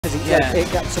because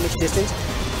it got so much distance.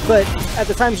 But at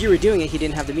the times you were doing it, he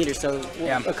didn't have the meter. So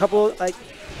a couple, like,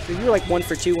 you were like 1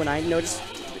 for 2 when I noticed.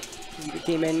 You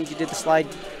came in, you did the slide,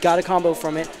 got a combo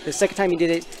from it. The second time you did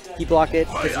it, he blocked it.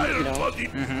 You know.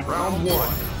 Round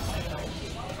 1.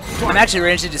 I'm actually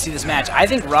really interested to see this match. I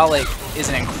think Ralic is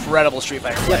an incredible Street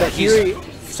Fighter player. Yeah, but here,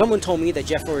 someone told me that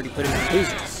Jeff already put him in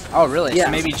losers. Oh, really? Yeah.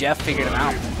 So maybe Jeff figured him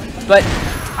out. But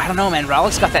I don't know, man.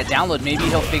 Ralic's got that download. Maybe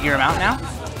he'll figure him out now.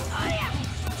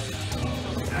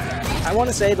 I want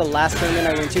to say the last tournament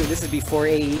I went to, this is before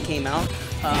AE came out,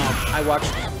 I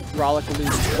watched Ralic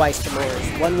lose twice to Laura.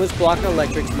 One was Block and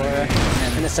Electric's Laura,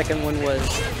 and the second one was...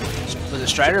 Was it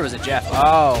Strider or was it Jeff?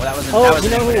 Oh, that was... Oh, that was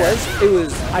you know who it was? It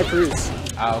was iPeruse.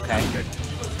 Oh, okay.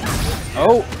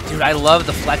 Oh, dude, I love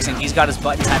the flexing. He's got his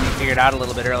button timing figured out a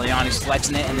little bit early on. He's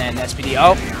flexing it, and then SPD.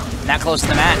 Oh, not close to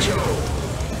the match.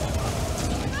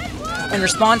 In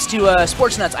response to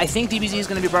Sports Nuts, I think DBZ is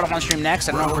going to be brought up on stream next.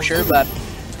 I don't know for sure, but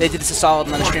they did this a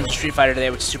solid on the stream to Street Fighter today,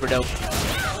 which is super dope.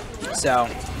 So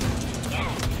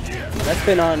that's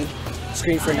been on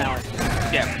screen for an hour.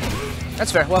 Yeah,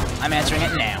 that's fair. Well, I'm answering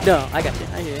it now. No, I got you.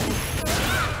 I hear you.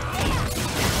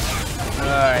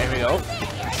 Alright, here we go.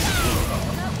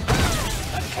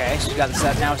 Okay, so you got the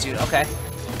set now. So okay.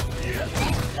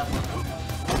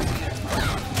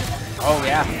 Oh,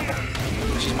 yeah.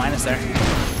 She's minus there.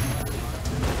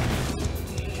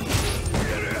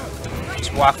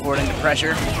 Just walk forward into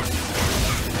pressure.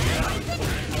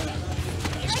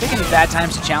 Just picking bad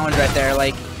times to challenge right there.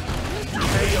 Like,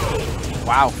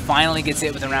 wow, finally gets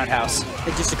it with the roundhouse.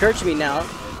 It just occurred to me now.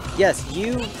 Yes,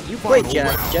 you played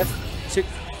Jeff. Jeff took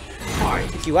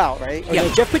you out, right? Or yeah.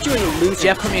 No, Jeff put you into losers.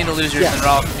 Jeff put me into losers and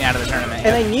Raw put me out of the tournament.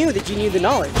 And I knew that you knew the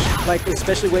knowledge, like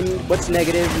especially when what's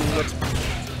negative and what's.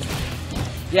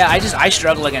 Yeah, I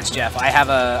struggle against Jeff. I have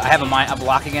a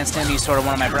block against him. He's sort of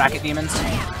one of my bracket demons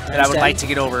that I would like to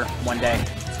get over one day.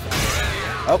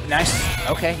 Oh, nice.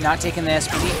 Okay, not taking the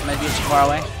SPD. Might be too far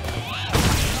away.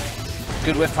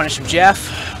 Good whiff punish from Jeff.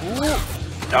 Ooh.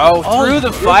 Oh, through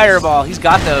the fireball. He's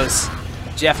got those.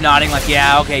 Jeff nodding like,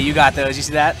 yeah, okay, you got those. You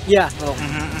see that? Yeah. Little,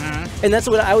 And that's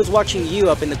what I was watching you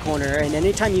up in the corner, and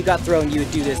anytime you got thrown, you would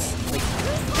do this. Like,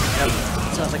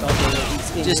 so I was like,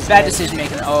 okay, he's just bad decision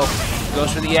making. Oh,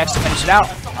 goes for the EX to finish it out.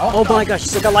 Oh my gosh, he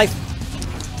still got life.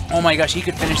 Oh my gosh, he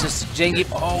could finish this. Zangief.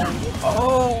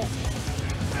 Oh.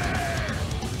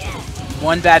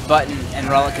 One bad button, and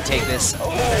Ralic could take this.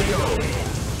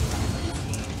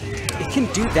 It can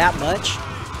do that much.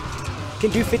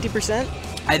 Can do 50%.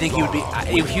 I think he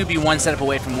would be one setup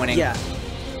away from winning. Yeah.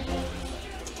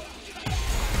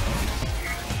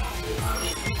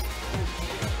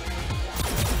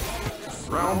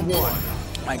 Round 1.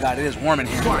 My God, it is warm in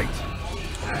here. Fight.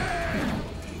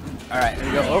 All right, there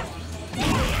we go. Oh.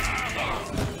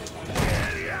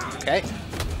 Okay.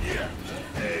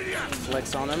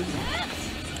 Flex on him.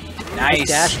 Nice.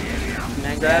 Dash.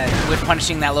 Man grab. Yeah, with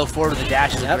punishing that low forward with a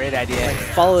dash is a great idea. Like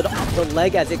followed off the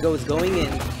leg as it goes going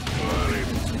in.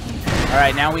 All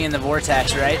right, now we in the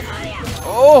vortex, right?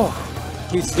 Oh!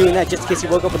 He was doing that just in case he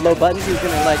woke up with low buttons. He was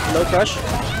gonna like low crush.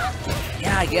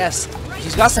 Yeah, I guess.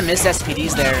 He's got some missed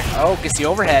SPDs there. Oh, gets the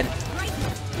overhead.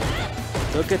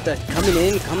 Look at the coming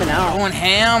in, coming out. Going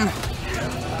ham.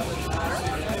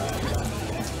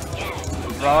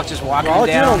 Ralic just walking him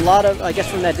down. Doing a lot of, I guess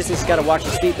from that distance he's got to watch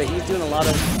his feet, but he's doing a lot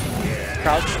of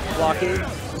crouch blocking.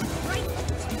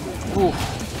 Ooh.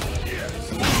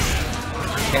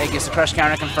 Okay, gets the crush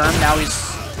counter confirmed. Now he's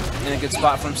in a good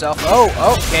spot for himself. Oh,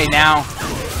 okay, now.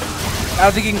 I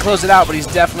don't think he can close it out, but he's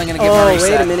definitely going to give him a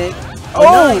reset. Wait a minute.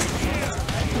 Oh! Nice.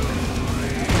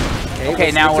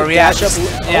 Okay, now where we at?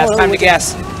 Yeah, it's time to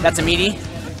guess. That's a meaty.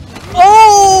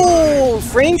 Oh!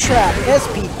 Frame trap,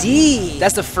 SPD.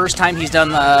 That's the first time he's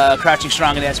done crouching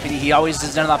strong at SPD. He always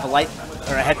has done it off a light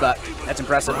or a headbutt. That's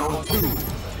impressive. All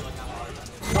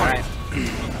right.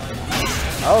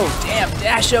 Oh, damn.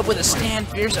 Dash up with a stand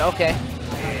fierce. Okay.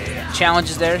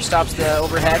 Challenges there. Stops the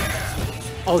overhead.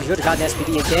 Oh, he would have gotten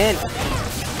SPD again.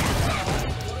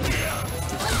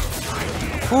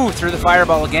 Ooh, threw the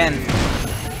fireball again.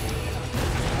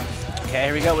 Okay,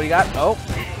 here we go. What do you got? Oh.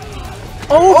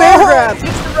 Oh, bear grab!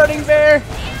 It's the running bear!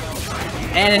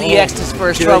 And an EX for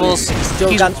his troubles.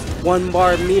 Still got 1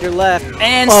 bar meter left.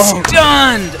 And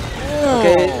stunned!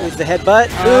 Okay, with the headbutt.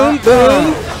 Boom,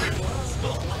 boom!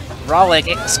 Ralic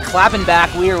is clapping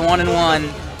back. We are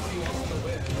 1-1.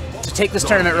 To take this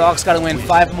tournament, Ralic's got to win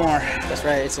 5 more. That's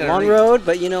right. It's a long road,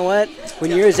 but you know what?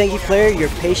 When you're a Zangief player, you're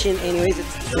patient anyways.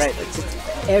 It's right. It's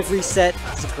every set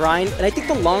is a grind. And I think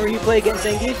the longer you play against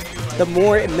Zangief, the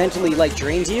more it mentally like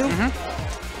drains you.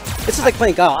 This is like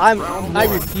playing Guile. I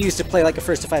refuse to play like a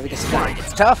 1-to-5 against a guy.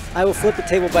 It's tough. I will flip the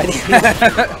table by the end.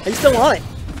 I just don't want it.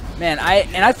 Man,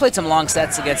 I've played some long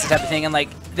sets against this type of thing, and like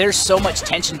there's so much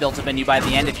tension built up in you by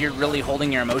the end if you're really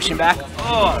holding your emotion back.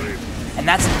 Oh. And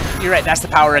you're right, that's the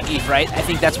power of Geef, right? I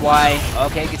think that's why.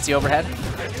 Okay, gets the overhead.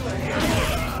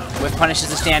 Whiff punishes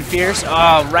the stand fierce.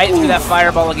 Oh, right through that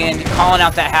fireball again, calling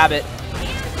out that habit.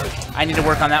 I need to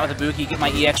work on that with a Buki, get my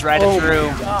EX right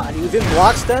through. God, he was in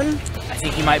block stun? I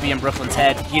think he might be in Brooklyn's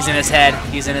head. He's in his head.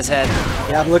 He's in his head.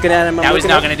 Yeah, I'm looking at him. Now he's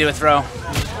not going to do a throw.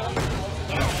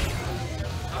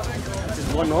 This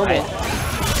is one normal. Right.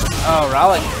 Oh,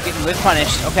 Ralic getting whiff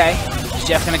punished. Okay. Is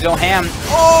Jeff going to go ham?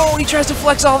 Oh, he tries to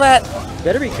flex all that.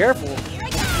 Better be careful.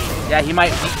 Yeah, he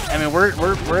might. I mean, we're.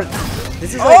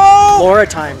 This is like Laura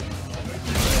time.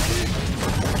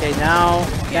 Okay, now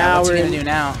what's we're he gonna do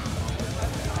now?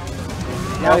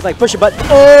 Now he's like push a button.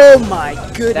 Oh my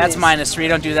goodness. That's -3.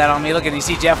 Don't do that on me. Look at you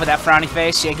see Jeff with that frowny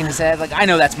face, shaking his head. Like I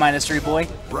know that's -3, boy.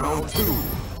 Round 2.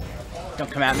 Don't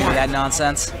come at me with that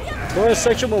nonsense. Laura's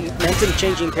such a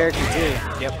momentum-changing character too.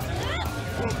 Yep.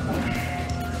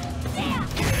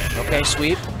 Okay,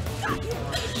 sweep.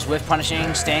 Just whiff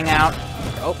punishing, staying out.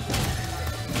 Oh.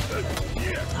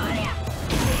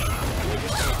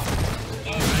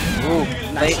 Ooh,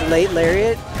 Nice late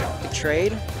lariat. Good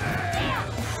trade.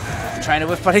 Trying to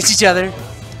whiff punish each other.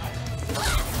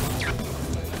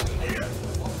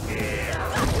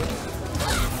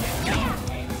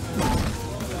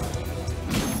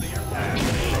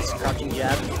 Nice crouching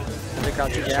jab. Another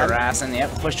crouching jab. Harassing, yep.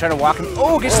 Push, try to walk him.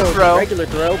 Oh, gets the throw. Regular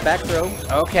throw, back throw.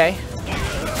 Okay.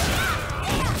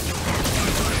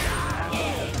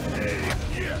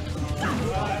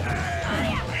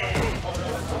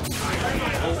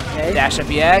 Okay. Dash up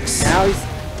EX. Now he's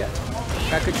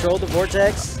got control of the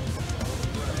vortex.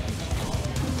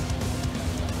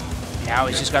 Now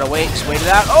he's just got to wait. Just wait it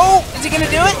out. Oh, is he going to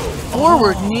do it?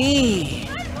 Forward knee.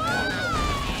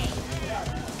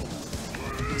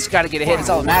 He's got to get a hit. That's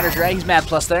all that matters, right? He's mad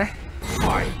plus there.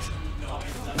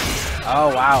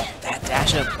 Oh, wow. That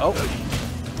dash up. Oh.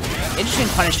 Interesting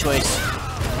punish choice.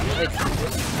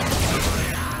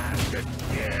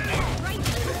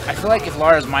 I feel like if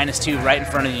Lara's -2 right in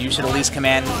front of you, you should at least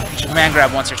command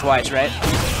grab once or twice, right?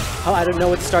 Oh, I don't know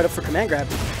what to start up for command grab.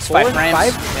 It's 4, 5 frames.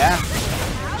 5? Yeah.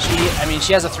 I mean,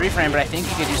 she has a 3 frame, but I think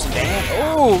you could do some damage.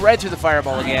 Oh, right through the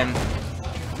fireball again.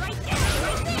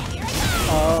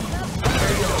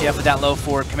 Jeff with that low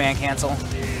forward command cancel.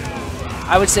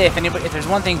 I would say if there's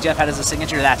one thing Jeff had as a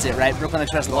signature, that's it, right?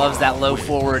 BklynExpress loves that low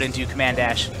forward into command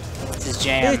dash. It's his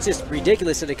jam. It's just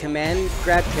ridiculous that a command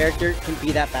grab character can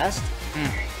be that fast.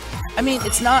 I mean,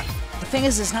 it's not. The thing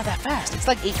is, it's not that fast. It's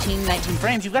like 18, 19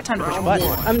 frames. You've got time to push a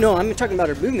button. I'm talking about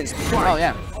her movement speed. Oh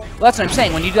yeah. Well, that's what I'm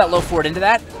saying. When you do that low forward into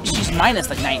that, she's minus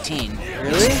like 19.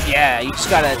 Really? Yeah. You just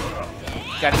gotta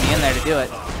be in there to do it.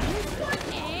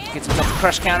 Gets himself a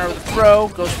crush counter with a throw.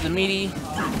 Goes for the meaty.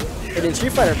 And in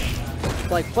Street Fighter,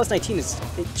 like plus 19 is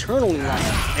eternally long.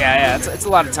 Yeah. It's a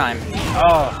lot of time.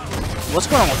 Oh, what's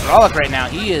going on with Ralic right now?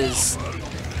 He is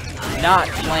not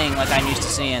playing like I'm used to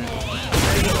seeing.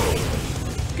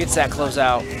 Gets that close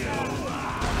out.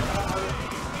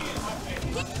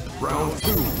 Round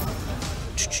 2.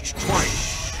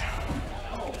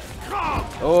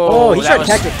 Oh, he tried to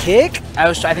attack the kick?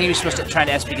 I think he was supposed to try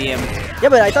to SPD him. Yeah,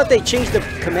 but I thought they changed the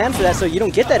command for that, so you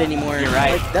don't get that anymore. You're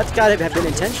right. Like, that's got to have been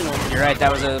intentional. You're right,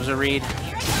 that was a read. I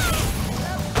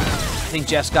think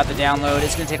Jeff's got the download.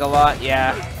 It's going to take a lot,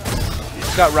 yeah.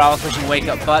 He's got Ralic pushing wake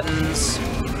up buttons.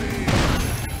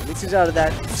 At least he's out of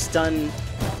that stun.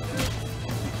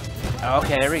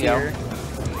 Okay, there we go.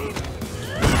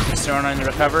 He's throwing on the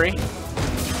recovery.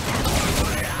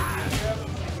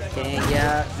 Okay,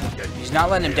 yeah. He's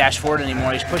not letting him dash forward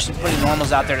anymore. He's putting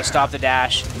normals out there to stop the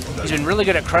dash. He's been really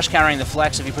good at crush countering the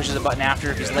flex if he pushes a button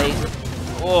after if he's late.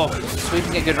 Oh,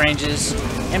 sweeping at good ranges.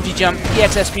 Empty jump,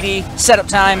 EX SPD, setup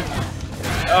time.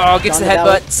 Oh, gets the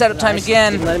headbutt, setup time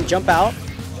again. Didn't let him jump out.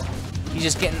 He's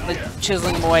just getting,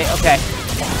 chiseling him away. Okay.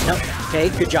 Nope. Okay,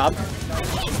 good job.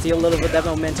 Steal a little bit of that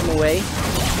momentum away.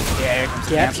 Yeah, here comes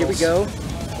the Yeah, here we go.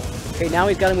 Okay, now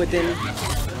he's got him within.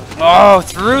 Oh,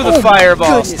 through the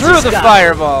fireballs. Goodness, Through the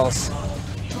fireballs.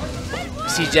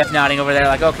 See Jeff nodding over there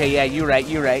like, okay, yeah, you're right,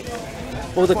 you're right.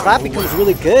 Well, the clap becomes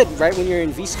really good, right, when you're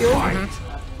in V-skill?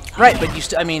 Right, but you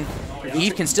still, I mean,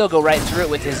 Eve can still go right through it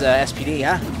with his SPD.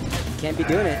 Yeah, can't be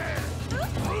doing it.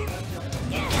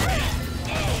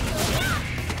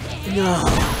 No.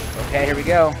 Okay, here we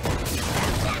go.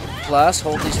 Plus,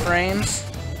 hold these frames.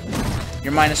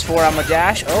 You're -4 on the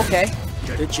dash. Okay.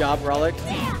 Good job, Ralic.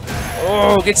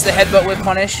 Oh, gets the headbutt with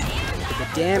punish. The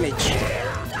damage.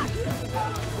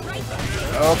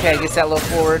 Okay, gets that low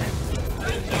forward.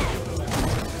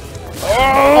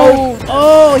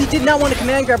 Oh, he did not want to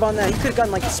command grab on that. He could have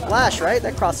gotten like a splash, right?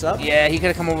 That cross up. Yeah, he could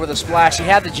have come over with a splash. He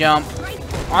had the jump.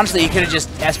 Honestly, he could have just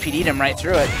SPD'd him right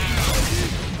through it.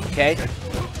 Okay.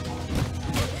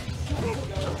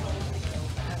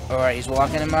 Alright, he's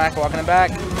walking him back,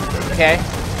 Okay.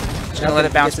 Just gonna let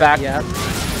it bounce back. Yeah.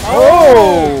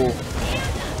 Oh!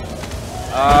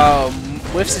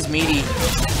 Whiffs is meaty.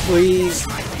 Please.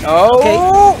 Oh! Okay.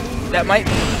 That might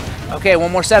be... Okay,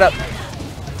 one more setup.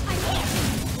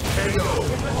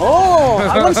 Oh!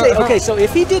 I want to say, okay, so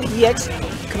if he did EX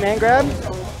command grab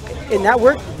and that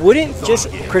worked, wouldn't just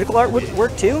critical art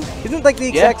work too? Isn't like the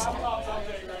exact...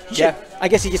 Yeah. I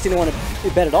guess he just didn't want to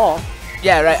bet at all.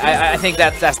 Yeah, right. I think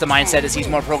that's the mindset, is he's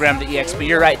more programmed to EX. But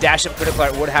you're right, dash up critical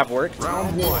art would have worked.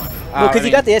 Round 1. Well, because he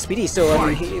got the SPD, so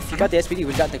I mean, if he got the SPD, we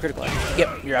would have got the critical art.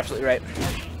 Yep, you're absolutely right.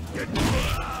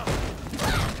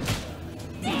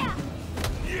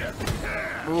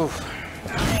 Oof.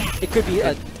 It could be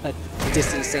a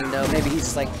distance thing, though. Maybe he's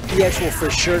just like, the actual for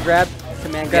sure grab,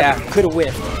 command grab, could have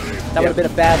whiffed. That would have been a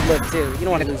bad look, too. You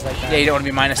don't want to lose like that. Yeah, you don't want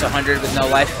to be minus 100 with no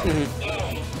life.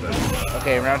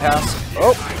 Okay, roundhouse.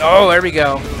 Oh, there we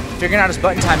go. Figuring out his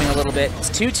button timing a little bit. It's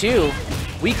 2-2.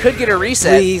 We could get a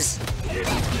reset. Please.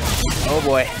 Oh,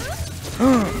 boy.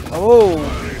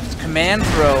 Command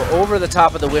throw over the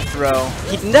top of the whiff throw.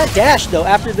 He did not dash, though,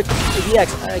 after the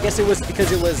EX. I guess it was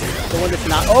because it was the one that's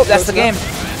not... Oh, that's the game.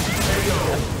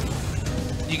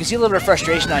 You can see a little bit of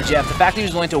frustration on Jeff. The fact that he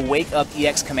was willing to wake up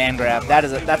EX command grab,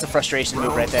 that's a frustration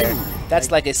move right there. That's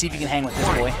like a see if you can hang with this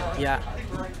boy. Yeah.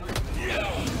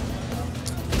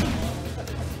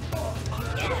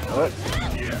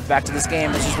 Back to this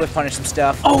game. Let's just whiff punish some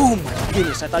stuff. Oh my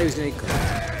goodness! I thought he was going to.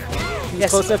 He was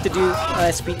close enough to do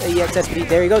EX SPD.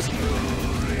 There he goes.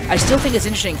 I still think it's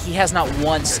interesting. He has not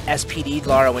once SPD'd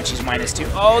Lara when she's -2.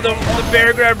 Oh, the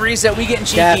bear grab reset. We getting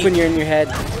cheeky. That's when you're in your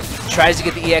head. Tries to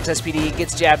get the EX SPD.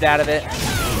 Gets jabbed out of it.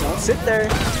 Don't sit there.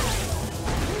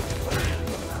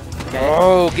 Okay.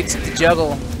 Oh, gets the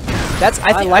juggle.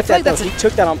 I like that though. He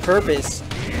took that on purpose.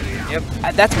 Yep.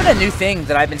 That's been a new thing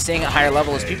that I've been seeing at higher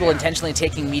level, is people intentionally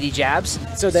taking meaty jabs.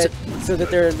 So that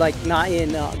they're like not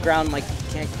in ground, like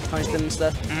can't punish them and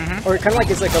stuff. Or kind of like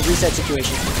it's like a reset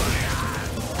situation.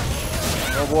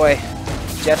 Oh boy.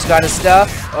 Jeff's got his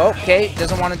stuff. Okay,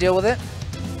 doesn't want to deal with it.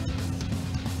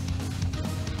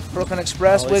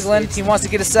 BklynExpress wiggling. He wants to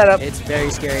get a setup. It's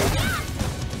very scary.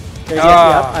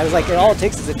 I was like, all it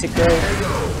takes is a tick throw.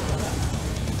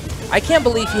 I can't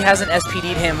believe he hasn't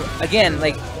SPD'd him again.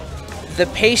 Like, the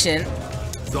patience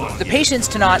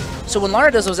to not. So when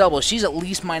Lara does those elbows, she's at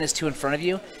least -2 in front of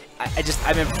you.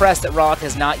 I'm impressed that Ralic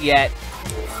has not yet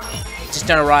just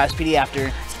done a raw SPD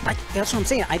after. That's what I'm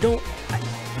saying. I feel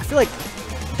like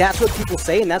that's what people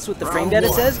say, and that's what the frame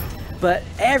data says. But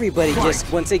everybody just,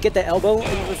 once they get the elbow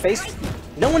in the face,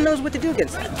 no one knows what to do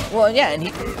against that. Well, yeah, and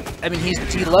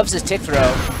he loves his tick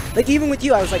throw. Like, even with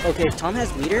you, I was like, okay, if Tom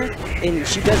has meter and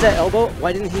she does that elbow,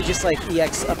 why didn't he just, like,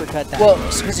 EX uppercut that? Well,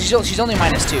 because she's only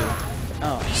 -2.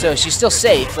 Oh. So she's still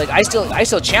safe. Like, I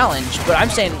still challenge, but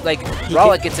I'm saying, like,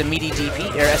 Ralic gets a meaty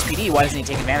DP or SPD, why doesn't he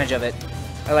take advantage of it?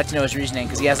 I'd like to know his reasoning,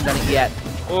 because he hasn't done it yet.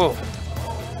 Oh.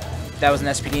 That was an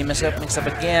SPD mix-up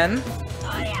again.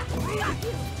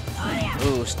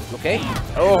 Ooh, okay.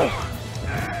 Oh.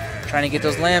 Trying to get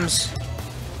those limbs.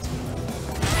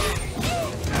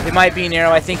 It might be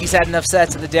narrow. I think he's had enough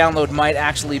sets that the download might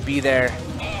actually be there.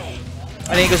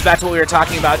 I think it goes back to what we were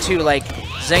talking about too. Like,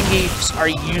 Zangiefs are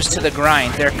used to the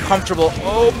grind. They're comfortable.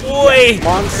 Oh boy!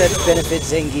 Long sets benefit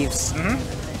Zangiefs.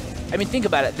 I mean, think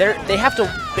about it. They have to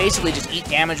basically just eat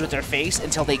damage with their face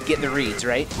until they get the reads,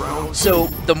 right? So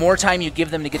the more time you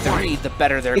give them to get the read, the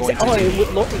better they're going to do.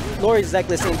 Lori's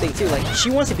exactly the same thing too. Like, she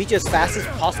wants to beat you as fast as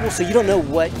possible, so you don't know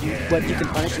what you can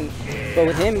punish. But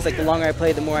with him, he's like, the longer I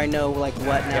play, the more I know like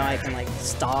what now I can like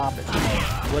stop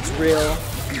and what's real.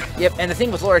 Yep, and the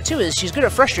thing with Laura too is she's good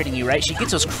at frustrating you, right? She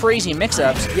gets those crazy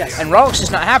mix-ups, yes. And Ralic's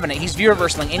just not having it. He's view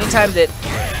reversing. Anytime that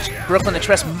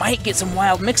BklynExpress might get some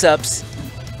wild mix-ups,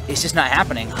 it's just not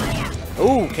happening.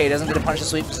 Ooh, okay, doesn't get a punish the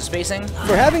sweep because of spacing.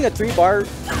 For having a 3-bar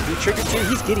trigger too,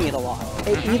 he's getting it a lot,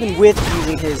 even with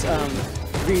using his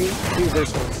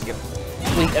reversals. Yep.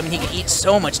 I mean, he can eat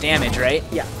so much damage, right?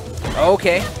 Yeah.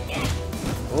 Okay.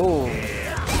 Oh.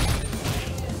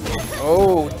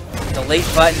 Oh, the late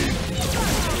button.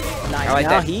 Nice. I like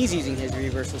now that. He's using his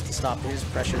reversals to stop his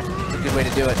pressure. It's a good way to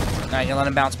do it. Now you can let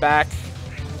him bounce back.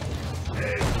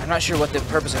 I'm not sure what the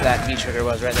purpose of that V trigger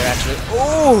was right there, actually.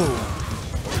 Oh!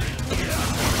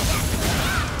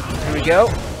 Here we go.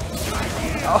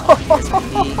 Oh.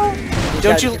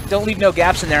 Don't leave no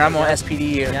gaps in there. I'm on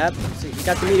SPD here. Yep. So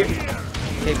Got the meter.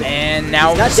 Okay, but And now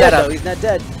he's not set dead, up. though. He's not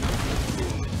dead.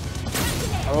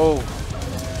 Oh.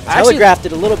 Telegraphed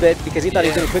it a little bit because he thought he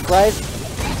was going to quick rise.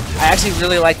 I actually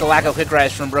really like the lack of quick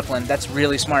rise from Brooklyn. That's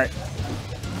really smart.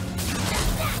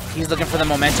 He's looking for the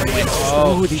momentum win.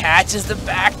 Oh, he catches the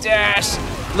backdash.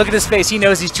 Look at his face. He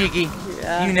knows he's cheeky.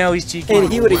 Yeah. You know he's cheeky.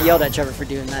 And he would have yelled at Trevor for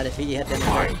doing that if he had done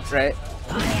that. Right.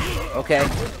 Okay.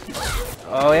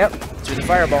 Oh, yep. Through the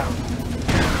fireball.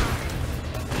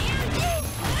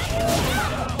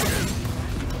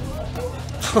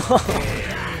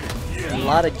 A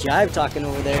lot of jive talking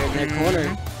over there in their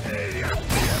corner.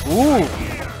 Ooh.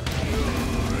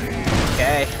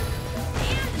 Okay.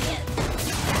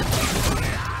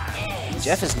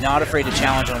 Jeff is not afraid to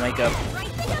challenge on wake up.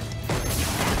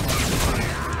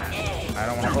 I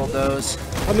don't want to hold those.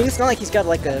 I mean, it's not like he's got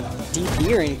like a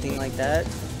DP or anything like that.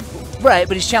 Right,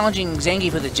 but he's challenging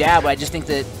Zangief with a jab. I just think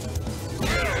that...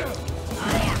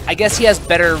 I guess he has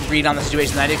better read on the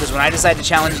situation than I do, because when I decide to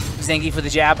challenge Zangief with a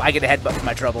jab, I get a headbutt for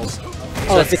my troubles.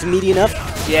 Oh, if it's meaty enough?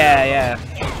 Yeah, yeah.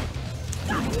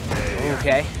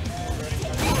 Okay.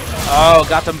 Oh,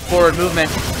 got them forward movement.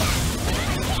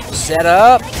 Set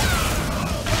up.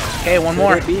 Okay, one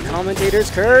more. Could it be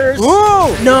commentator's curse?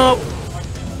 Whoa! No!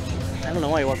 I don't know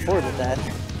why he walked forward with that.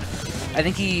 I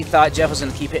think he thought Jeff was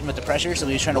going to keep hitting with the pressure, so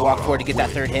he was trying to walk forward to get that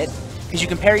third hit. Because you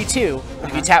can parry two, but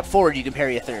if you tap forward, you can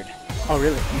parry a third. Oh,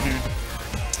 really?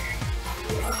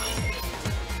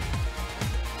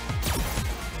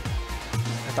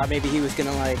 I thought maybe he was going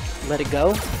to, like, let it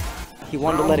go. He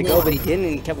wanted to let it go, but he didn't,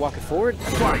 and he kept walking forward.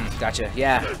 Gotcha,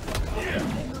 yeah.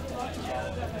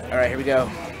 All right, here we go.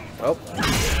 Oh.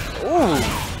 Ooh.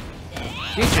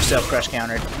 Get yourself crush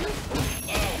countered.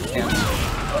 Yeah.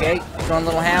 Okay, throwing a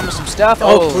little ham with some stuff.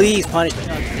 Oh, please punish me.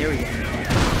 Okay, there we go.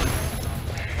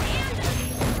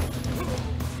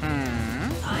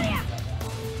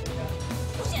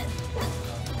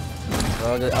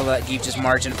 I'll let Geef just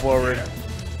marching forward.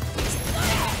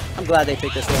 I'm glad they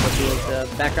picked this level too. The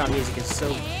background music is so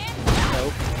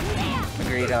dope.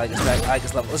 Agreed. I like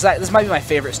this level. This might be my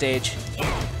favorite stage.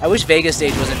 I wish Vega's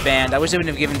stage wasn't banned. I wish they wouldn't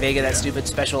have given Vega that stupid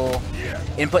special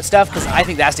input stuff, because I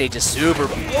think that stage is super.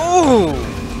 Ooh!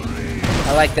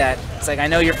 I like that. It's like, I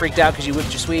know you're freaked out because you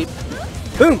whipped your sweep.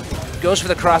 Boom! Goes for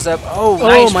the cross up. Oh,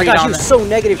 nice. Oh my gosh, he was so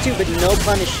negative too, but no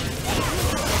punish.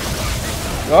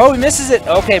 Oh, he misses it.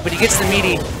 Okay, but he gets the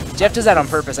meaty. Jeff does that on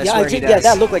purpose. I swear he does. Yeah,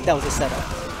 that looked like that was a setup.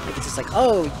 Like, it's just like,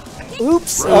 oh,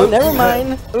 oops. Oh, never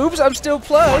mind. Oops, I'm still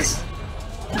plus.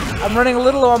 I'm running a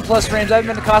little low on plus frames. I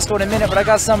haven't been to Costco in a minute, but I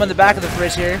got some in the back of the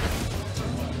fridge here.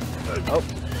 Oh.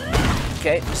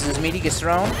 Okay, this is his meaty, gets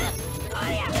thrown.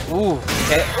 Ooh,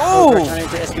 okay. Ooh!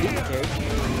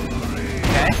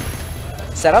 Okay.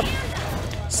 Set up.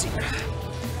 See.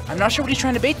 I'm not sure what he's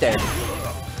trying to bait there.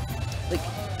 Like,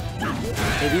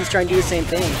 maybe he's trying to do the same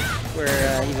thing,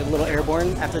 where he's a little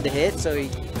airborne after the hit, so he...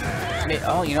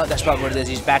 Oh, you know what? That's probably what it is.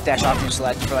 He's backdash off to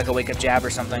select for like a wake-up jab or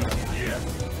something.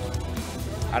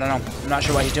 I don't know. I'm not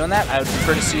sure why he's doing that. I would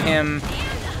prefer to see him...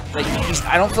 Like,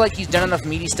 I don't feel like he's done enough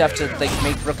meaty stuff to like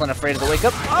make Brooklyn afraid of the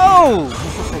wake-up. Oh!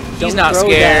 He's not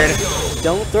scared. That.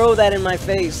 Don't throw that in my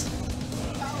face.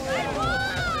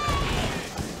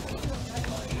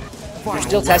 They're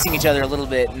still testing each other a little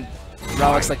bit. And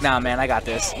Ralic's like, nah, man, I got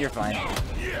this. You're fine.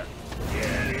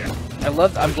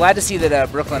 I'm glad to see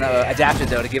that Brooklyn adapted,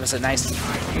 though, to give us a nice...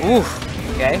 Ooh,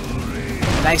 okay.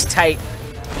 Nice, tight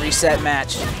reset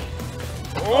match.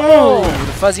 Oh!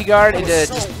 The fuzzy guard into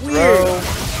just throw.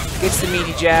 Gets the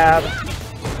meaty jab.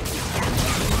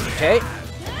 Okay.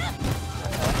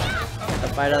 The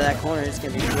fight out of that corner is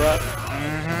going to be rough.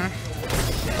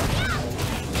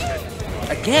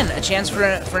 Again, a chance for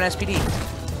an SPD.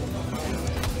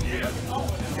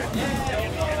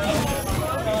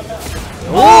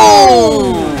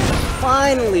 Whoa!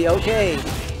 Finally, okay. Is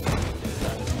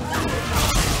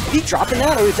he dropping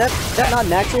that, or is that not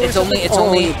natural? It's only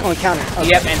on counter. Okay.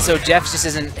 Yep, and so Jeff just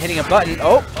isn't hitting a button.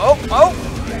 Oh!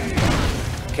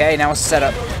 Okay, now it's set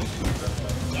up.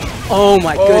 Oh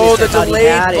my goodness! Oh, the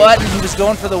delayed button. He was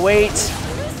going for the weight.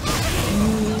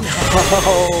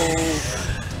 Oh.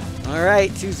 All right,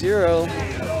 2-0.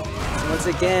 Once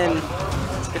again,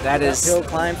 that is hill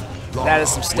climb. That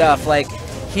is some stuff. Like,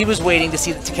 he was waiting to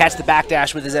catch the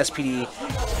backdash with his SPD.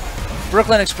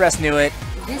 BklynExpress knew it.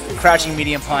 Crouching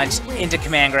medium punch into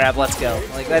command grab. Let's go.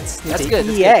 Like, that's good.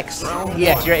 EX.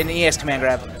 EX. You're right, in the EX command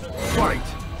grab.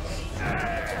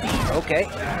 Okay.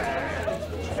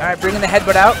 All right, bringing the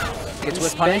headbutt out. Gets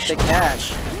with punish. The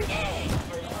cash.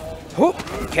 Whoop.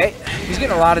 Okay. He's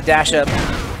getting a lot of dash up.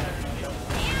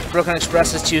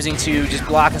 BklynExpress is choosing to just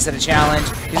block instead of challenge.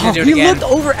 He's gonna do it again. He looked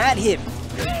over at him.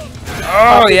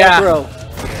 Oh, yeah. Bro.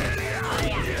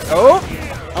 Oh!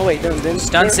 Oh wait, then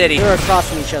Stun City. They're across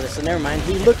from each other, so never mind.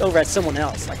 He looked over at someone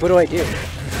else. Like, what do I do?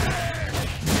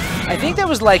 I think that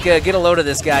was like a get a load of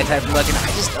this guy type of look, and I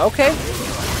just, okay.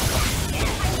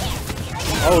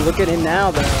 Oh, look at him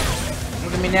now, though.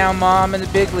 Look at me now, Mom, in the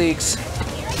big leagues.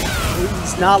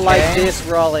 He's not like this,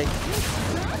 Ralic.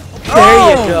 There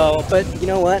you go. But you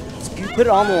know what? You put it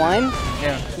on the line,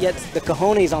 yeah. He gets the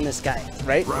cojones on this guy.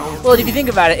 Right? Well, if you think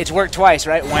about it, it's worked twice,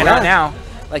 right? Why not now?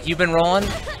 Like, you've been rolling.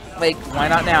 Like, why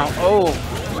not now? Oh,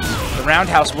 the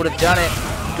roundhouse would have done it.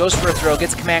 Goes for a throw,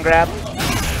 gets a command grab.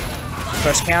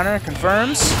 Press counter,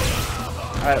 confirms.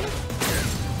 All right.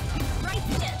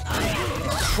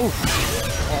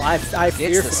 Oh, I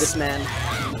fear for this man.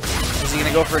 Is he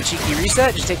going to go for a cheeky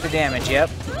reset? Just take the damage, yep.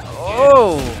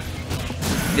 Oh,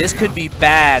 this could be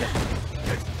bad.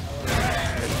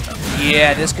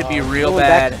 Yeah, this could be real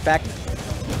bad. Back.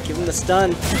 Give him the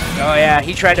stun. Oh, yeah,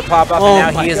 he tried to pop up,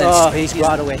 and now he isn't. Oh, he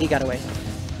got away. He got away.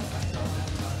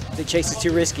 The chase is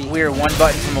too risky. We're one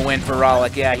button from a win for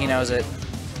Ralic. Yeah, he knows it.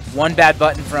 One bad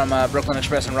button from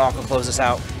BklynExpress, and Ralic will close this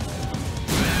out.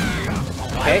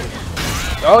 Okay.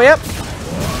 Oh, yep.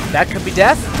 That could be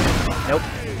death. Nope.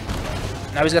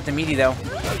 Now he's got the meaty, though.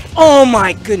 Oh,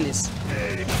 my goodness.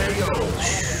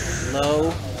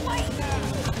 Low.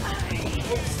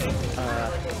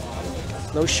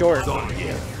 Low short.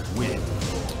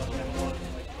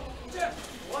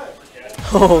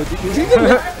 Oh,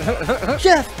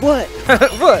 Jeff, what?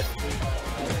 What?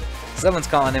 Someone's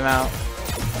calling him out.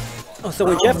 Oh, so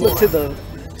when Jeff looked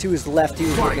to his left, he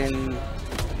was looking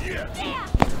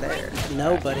there.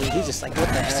 Nobody. He's just like, what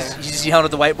the hell? You just yelled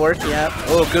at the whiteboard? Yep.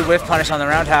 Oh, good whiff punish on the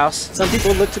roundhouse. Some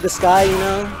people look to the sky, you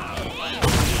know.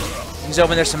 He's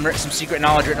hoping there's some secret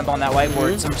knowledge written up on that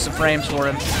whiteboard. Some frames for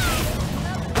him.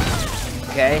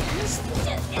 Okay.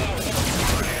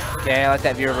 Okay, I like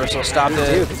that view reversal. Stop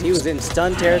the. Because he was in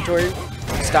stun territory.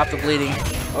 Stop the bleeding.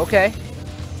 Okay.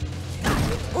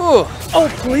 Ooh. Oh,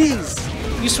 please.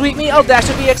 You sweep me? I'll dash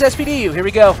a BXSPD you. Here we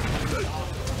go.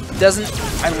 Doesn't.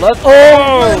 I love.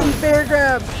 Oh! Bear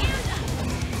grab.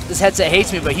 This headset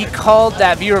hates me, but he called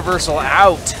that view reversal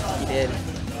out. He did.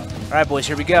 All right, boys.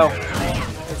 Here we go.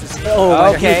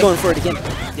 Oh, okay. He's going for it again.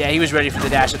 Yeah, he was ready for the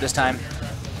dash at this time.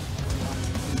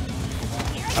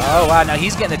 Oh, wow. Now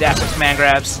he's getting the dash with command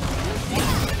grabs.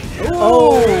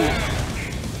 Oh!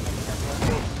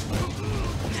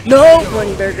 No!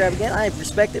 Running bear grab again. I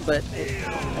respect it, but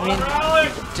I mean,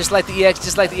 just like the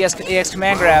EX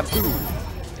command grab,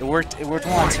 it worked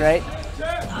once, right?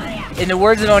 In the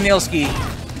words of O'Neilski,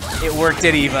 it worked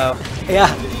at Evo.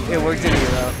 Yeah, it worked at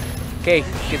Evo. Okay,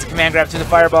 gets a command grab to the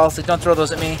fireball, so don't throw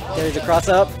those at me. There's a cross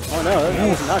up. Oh no, that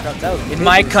was not cross out. In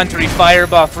my country,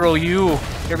 fireball throw you.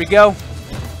 Here we go.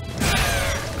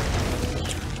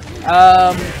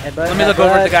 Let me look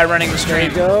over at the guy running the stream. There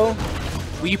you go.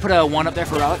 Will you put a 1 up there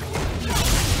for Ralic?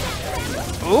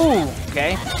 Ooh,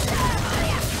 okay.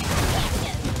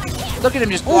 Look at him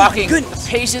just blocking.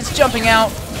 Patience jumping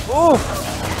out. Ooh.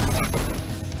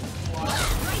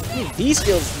 These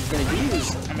skills he's going to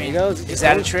use. I mean, is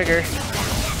that a trigger?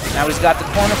 Now he's got the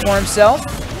corner for himself.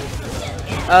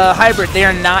 Hybrid, they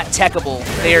are not techable.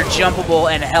 They are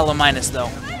jumpable and hella minus, though.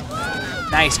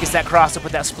 Nice, gets that cross up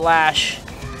with that splash.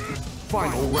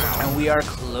 Final round. And we are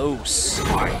close.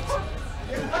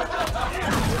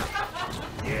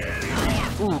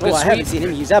 Ooh, good I haven't seen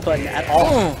him use that button at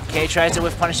all. Ooh. Okay, tries to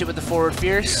whiff punish it with the forward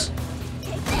fierce.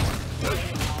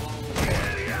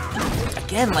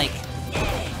 Again, like,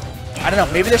 I don't know,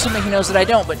 maybe there's something he knows that I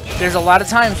don't, but there's a lot of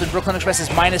times when BklynExpress is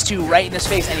 -2 right in his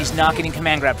face and he's not getting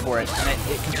command grab for it, and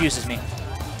it confuses me.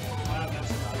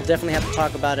 We'll definitely have to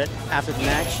talk about it after the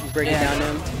match, break it down to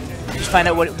him. Just find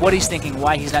out what he's thinking,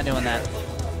 why he's not doing that.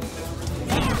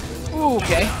 Ooh,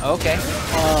 okay, okay.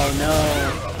 Oh, no.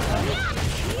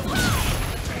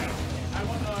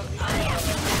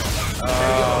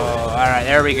 Oh, all right,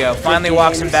 there we go. Finally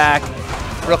walks him back.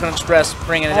 BklynExpress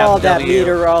bringing it out to that W.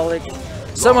 meter, Ralic.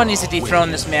 Someone needs to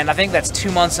dethrone this man. I think that's 2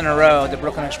 months in a row that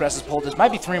BklynExpress has pulled this.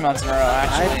 Might be 3 months in a row,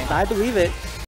 actually. I believe it.